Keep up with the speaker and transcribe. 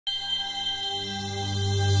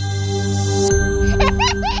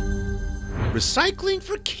Recycling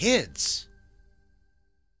for kids.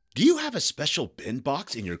 Do you have a special bin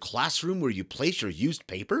box in your classroom where you place your used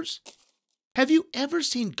papers? Have you ever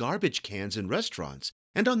seen garbage cans in restaurants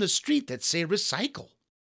and on the street that say recycle?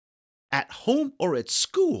 At home or at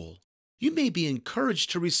school, you may be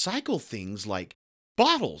encouraged to recycle things like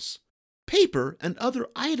bottles, paper, and other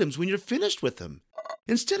items when you're finished with them,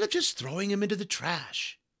 instead of just throwing them into the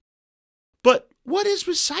trash. But what is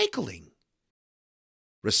recycling?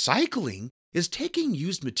 Recycling is taking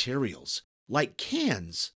used materials like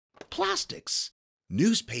cans, plastics,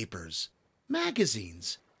 newspapers,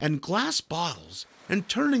 magazines, and glass bottles and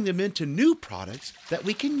turning them into new products that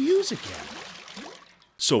we can use again.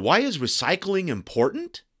 So why is recycling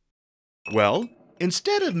important? Well,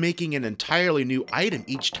 instead of making an entirely new item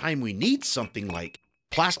each time we need something like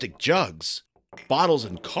plastic jugs, bottles,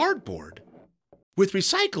 and cardboard, with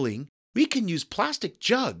recycling, we can use plastic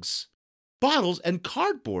jugs, bottles, and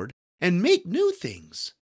cardboard and make new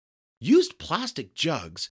things. Used plastic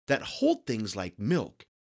jugs that hold things like milk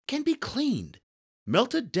can be cleaned,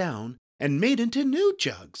 melted down, and made into new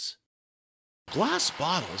jugs. Glass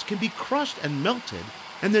bottles can be crushed and melted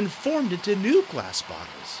and then formed into new glass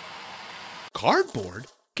bottles. Cardboard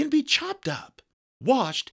can be chopped up,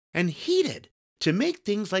 washed, and heated to make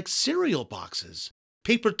things like cereal boxes,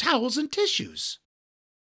 paper towels, and tissues.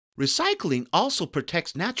 Recycling also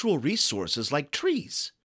protects natural resources like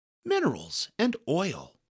trees, minerals, and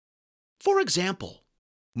oil. For example,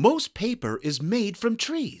 most paper is made from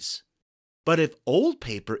trees. But if old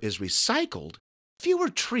paper is recycled, fewer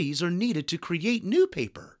trees are needed to create new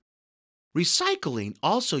paper. Recycling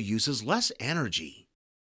also uses less energy.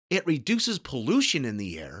 It reduces pollution in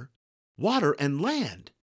the air, water, and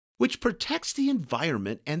land, which protects the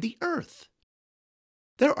environment and the earth.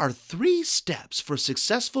 There are 3 steps for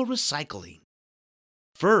successful recycling.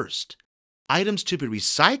 First, items to be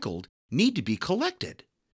recycled need to be collected.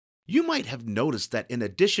 You might have noticed that in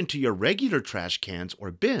addition to your regular trash cans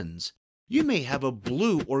or bins, you may have a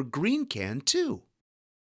blue or green can too.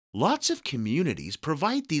 Lots of communities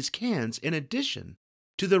provide these cans in addition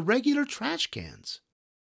to the regular trash cans.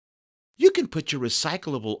 You can put your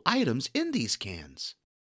recyclable items in these cans.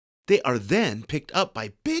 They are then picked up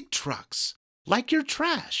by big trucks, like your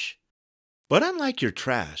trash. But unlike your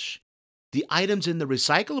trash, the items in the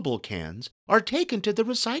recyclable cans are taken to the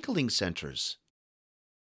recycling centers.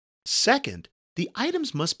 Second, the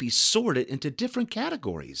items must be sorted into different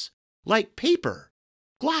categories, like paper,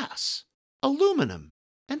 glass, aluminum,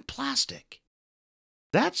 and plastic.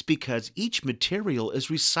 That's because each material is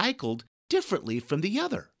recycled differently from the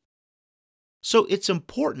other. So it's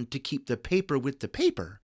important to keep the paper with the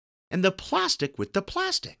paper and the plastic with the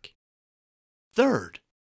plastic. Third,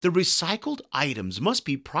 the recycled items must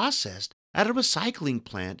be processed at a recycling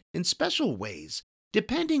plant in special ways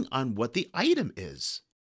depending on what the item is.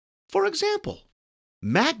 For example,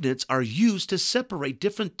 magnets are used to separate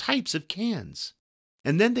different types of cans,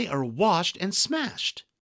 and then they are washed and smashed.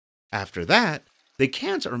 After that, the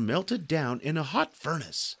cans are melted down in a hot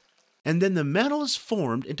furnace, and then the metal is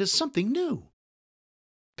formed into something new.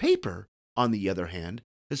 Paper, on the other hand,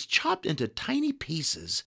 is chopped into tiny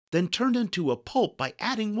pieces, then turned into a pulp by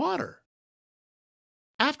adding water.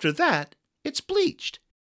 After that, it's bleached,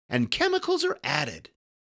 and chemicals are added.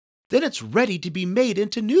 Then it's ready to be made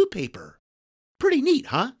into new paper. Pretty neat,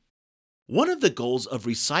 huh? One of the goals of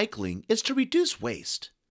recycling is to reduce waste.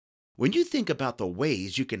 When you think about the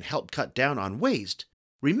ways you can help cut down on waste,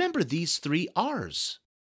 remember these 3 R's.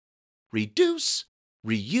 Reduce,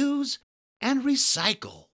 reuse, and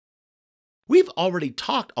recycle. We've already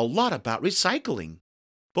talked a lot about recycling,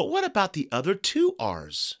 but what about the other 2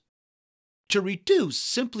 R's? To reduce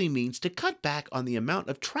simply means to cut back on the amount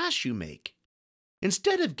of trash you make.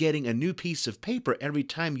 Instead of getting a new piece of paper every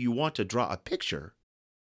time you want to draw a picture,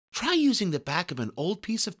 try using the back of an old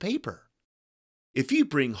piece of paper. If you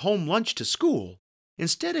bring home lunch to school,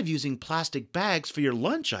 instead of using plastic bags for your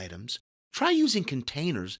lunch items, try using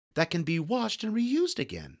containers that can be washed and reused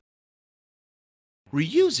again.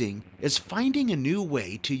 Reusing is finding a new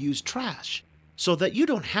way to use trash so that you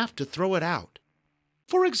don't have to throw it out.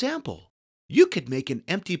 For example, you could make an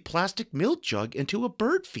empty plastic milk jug into a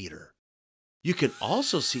bird feeder. You can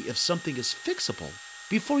also see if something is fixable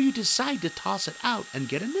before you decide to toss it out and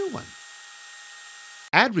get a new one.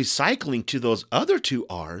 Add recycling to those other 2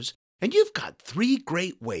 R's, and you've got 3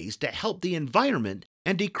 great ways to help the environment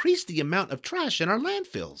and decrease the amount of trash in our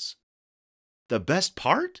landfills. The best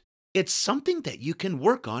part? It's something that you can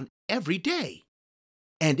work on every day.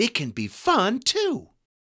 And it can be fun too.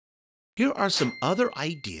 Here are some other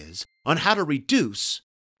ideas on how to reduce,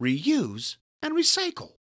 reuse, and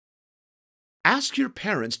recycle. Ask your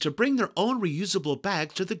parents to bring their own reusable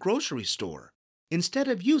bags to the grocery store instead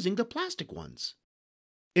of using the plastic ones.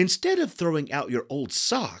 Instead of throwing out your old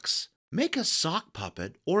socks, make a sock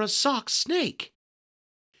puppet or a sock snake.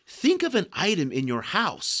 Think of an item in your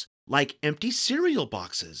house, like empty cereal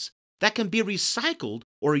boxes, that can be recycled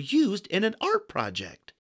or used in an art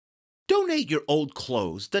project. Donate your old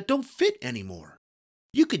clothes that don't fit anymore.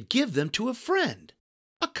 You could give them to a friend,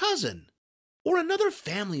 a cousin, or another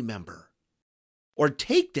family member. Or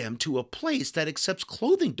take them to a place that accepts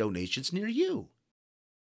clothing donations near you.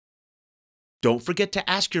 Don't forget to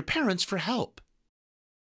ask your parents for help.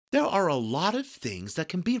 There are a lot of things that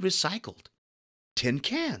can be recycled. Tin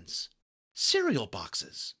cans, cereal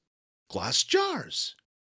boxes, glass jars,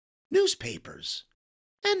 newspapers,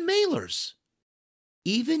 and mailers.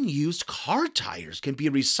 Even used car tires can be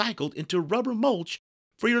recycled into rubber mulch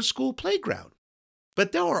for your school playground.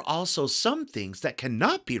 But there are also some things that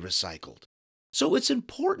cannot be recycled. So it's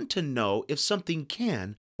important to know if something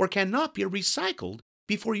can or cannot be recycled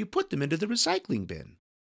before you put them into the recycling bin.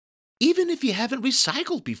 Even if you haven't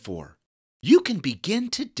recycled before, you can begin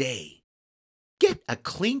today. Get a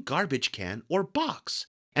clean garbage can or box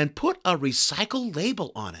and put a recycle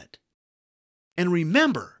label on it. And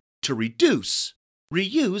remember to reduce,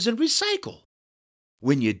 reuse, and recycle.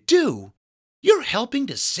 When you do, you're helping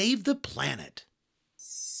to save the planet.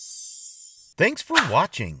 Thanks for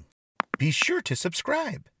watching. Be sure to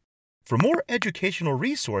subscribe. For more educational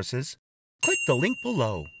resources, click the link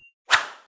below.